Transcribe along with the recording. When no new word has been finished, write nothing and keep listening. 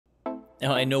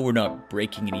Now I know we're not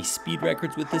breaking any speed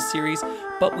records with this series,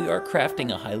 but we are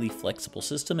crafting a highly flexible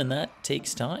system and that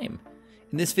takes time.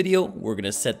 In this video, we're going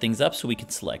to set things up so we can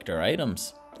select our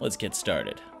items. Let's get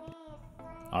started.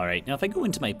 Alright, now if I go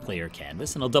into my player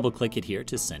canvas and I'll double click it here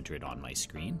to center it on my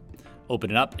screen,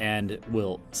 open it up and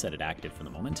we'll set it active for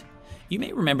the moment. You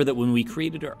may remember that when we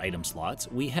created our item slots,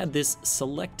 we had this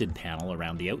selected panel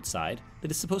around the outside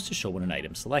that is supposed to show when an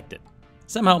item selected.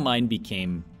 Somehow mine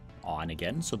became on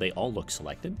again, so they all look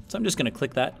selected. So I'm just going to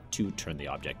click that to turn the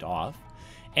object off.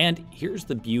 And here's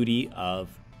the beauty of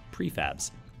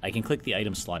prefabs. I can click the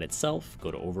item slot itself,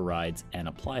 go to overrides and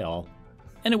apply all,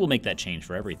 and it will make that change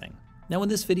for everything. Now in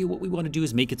this video, what we want to do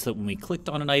is make it so that when we clicked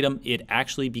on an item, it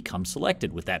actually becomes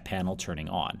selected with that panel turning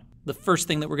on. The first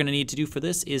thing that we're going to need to do for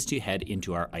this is to head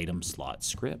into our item slot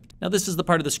script. Now this is the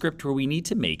part of the script where we need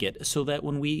to make it so that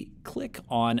when we click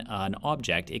on an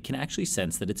object, it can actually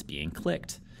sense that it's being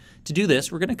clicked. To do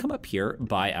this, we're going to come up here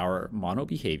by our mono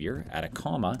behavior, add a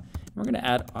comma, and we're going to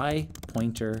add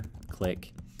iPointer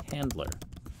click handler.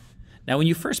 Now when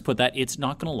you first put that, it's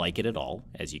not going to like it at all,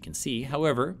 as you can see.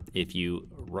 However, if you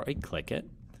right click it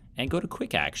and go to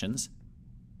quick actions,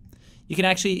 you can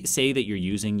actually say that you're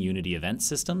using Unity event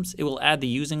systems. It will add the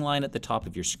using line at the top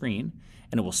of your screen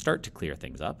and it will start to clear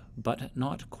things up, but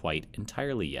not quite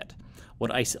entirely yet.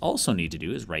 What I also need to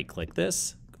do is right click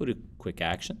this, go to quick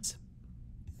actions,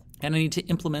 and I need to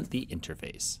implement the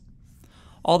interface.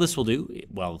 All this will do,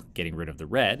 while getting rid of the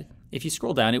red, if you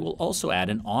scroll down, it will also add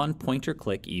an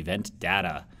onPointerClick event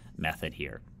data method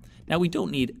here. Now we don't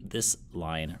need this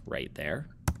line right there,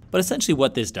 but essentially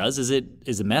what this does is it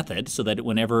is a method so that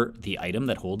whenever the item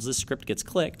that holds this script gets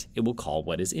clicked, it will call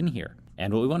what is in here.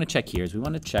 And what we want to check here is we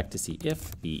want to check to see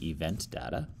if the event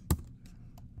data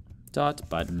dot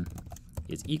button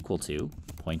is equal to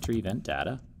pointer event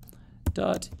data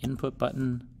dot input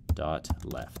button dot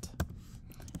left.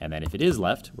 And then if it is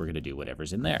left, we're going to do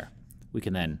whatever's in there. We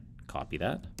can then copy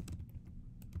that.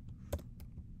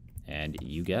 And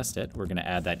you guessed it, we're going to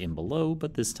add that in below,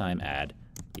 but this time add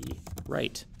the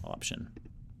right option.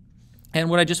 And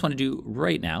what I just want to do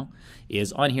right now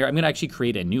is on here, I'm going to actually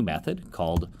create a new method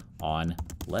called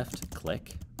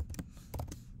onLeftClick,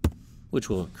 which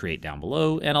we'll create down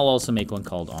below. And I'll also make one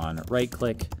called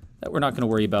onRightClick that we're not going to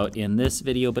worry about in this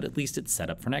video, but at least it's set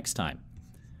up for next time.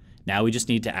 Now we just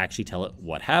need to actually tell it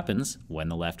what happens when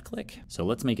the left click. So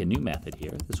let's make a new method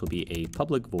here. This will be a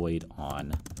public void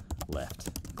on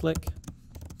left click.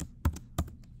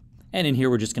 And in here,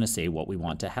 we're just going to say what we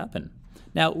want to happen.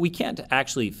 Now we can't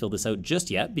actually fill this out just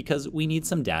yet because we need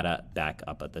some data back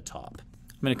up at the top.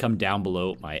 I'm going to come down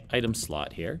below my item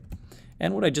slot here.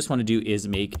 And what I just want to do is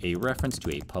make a reference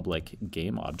to a public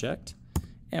game object.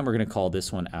 And we're going to call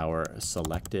this one our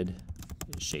selected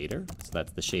shader. So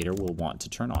that's the shader we'll want to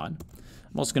turn on.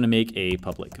 I'm also going to make a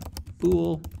public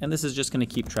bool, and this is just going to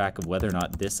keep track of whether or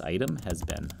not this item has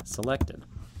been selected.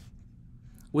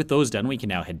 With those done, we can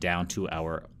now head down to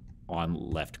our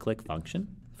onLeftClick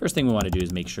function. First thing we want to do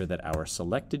is make sure that our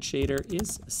selected shader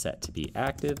is set to be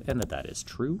active and that that is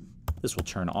true. This will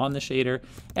turn on the shader,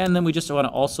 and then we just want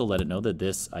to also let it know that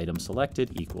this item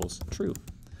selected equals true.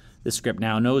 This script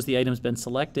now knows the item's been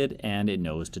selected and it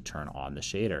knows to turn on the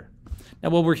shader. Now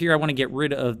while we're here, I want to get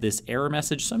rid of this error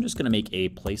message, so I'm just going to make a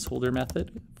placeholder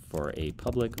method for a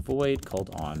public void called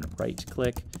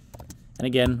onRightClick. And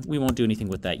again, we won't do anything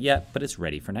with that yet, but it's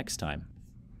ready for next time.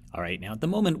 All right, now at the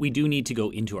moment, we do need to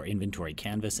go into our inventory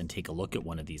canvas and take a look at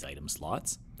one of these item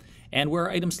slots. And where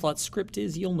our item slot script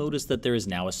is, you'll notice that there is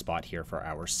now a spot here for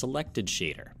our selected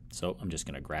shader. So I'm just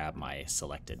going to grab my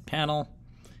selected panel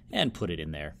and put it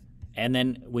in there. And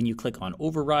then when you click on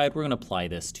override, we're going to apply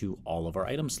this to all of our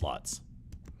item slots.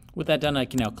 With that done, I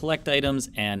can now collect items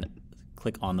and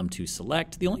click on them to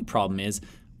select. The only problem is,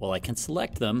 while I can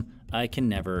select them, I can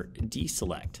never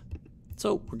deselect.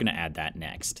 So we're going to add that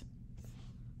next.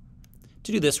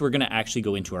 To do this, we're going to actually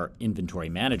go into our inventory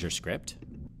manager script.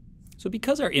 So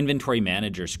because our inventory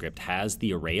manager script has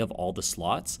the array of all the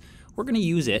slots, we're going to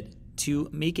use it to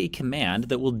make a command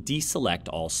that will deselect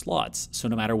all slots. So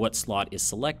no matter what slot is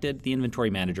selected, the inventory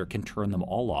manager can turn them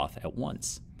all off at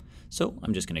once. So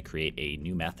I'm just going to create a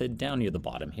new method down near the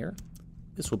bottom here.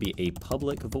 This will be a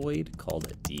public void called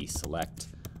deselect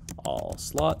all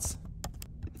slots.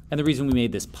 And the reason we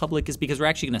made this public is because we're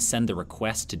actually going to send the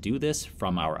request to do this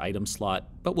from our item slot,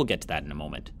 but we'll get to that in a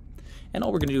moment. And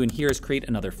all we're going to do in here is create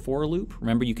another for loop.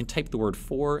 Remember, you can type the word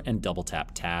for and double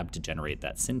tap tab to generate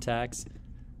that syntax.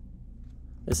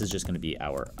 This is just going to be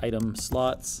our item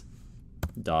slots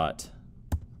dot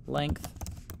length.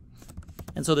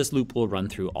 And so this loop will run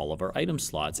through all of our item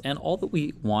slots. And all that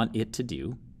we want it to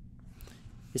do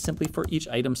is simply for each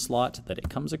item slot that it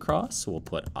comes across. So we'll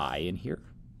put I in here.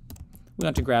 We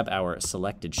want to grab our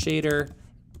selected shader,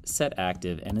 set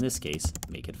active, and in this case,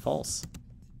 make it false.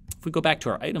 If we go back to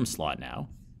our item slot now,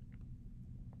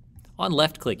 on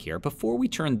left click here, before we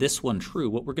turn this one true,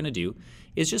 what we're going to do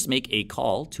is just make a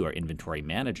call to our inventory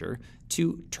manager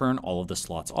to turn all of the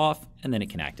slots off, and then it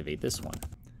can activate this one.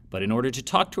 But in order to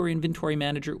talk to our inventory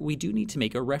manager, we do need to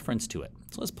make a reference to it.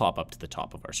 So let's pop up to the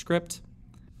top of our script.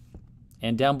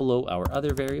 And down below our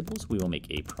other variables, we will make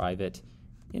a private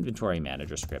inventory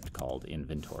manager script called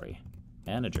inventory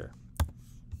manager.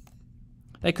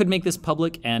 I could make this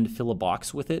public and fill a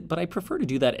box with it, but I prefer to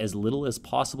do that as little as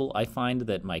possible. I find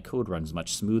that my code runs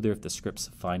much smoother if the scripts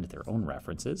find their own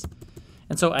references.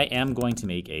 And so I am going to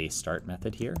make a start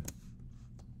method here.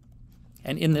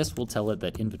 And in this, we'll tell it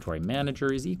that inventory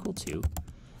manager is equal to,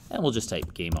 and we'll just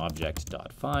type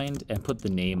gameObject.find and put the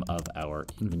name of our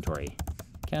inventory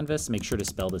canvas. Make sure to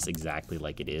spell this exactly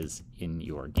like it is in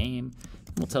your game.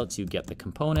 And we'll tell it to get the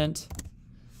component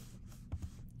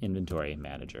inventory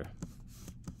manager.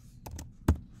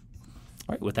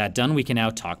 All right, with that done, we can now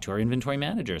talk to our inventory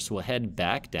manager. So we'll head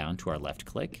back down to our left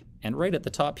click, and right at the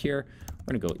top here,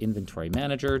 we're going to go inventory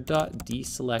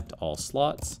manager.deselect all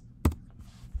slots.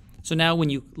 So now when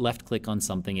you left click on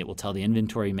something, it will tell the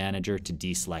inventory manager to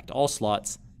deselect all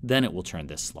slots, then it will turn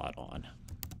this slot on.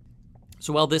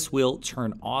 So while this will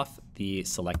turn off the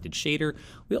selected shader,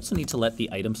 we also need to let the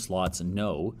item slots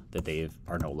know that they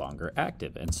are no longer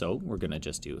active. And so we're going to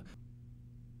just do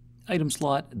item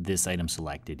slot, this item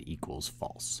selected equals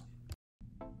false.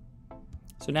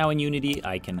 So now in Unity,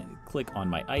 I can click on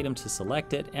my item to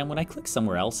select it, and when I click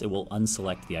somewhere else, it will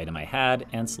unselect the item I had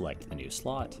and select the new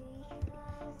slot.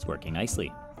 It's working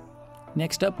nicely.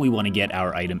 Next up, we want to get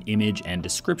our item image and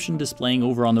description displaying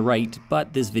over on the right,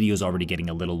 but this video is already getting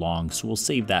a little long, so we'll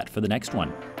save that for the next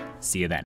one. See you then.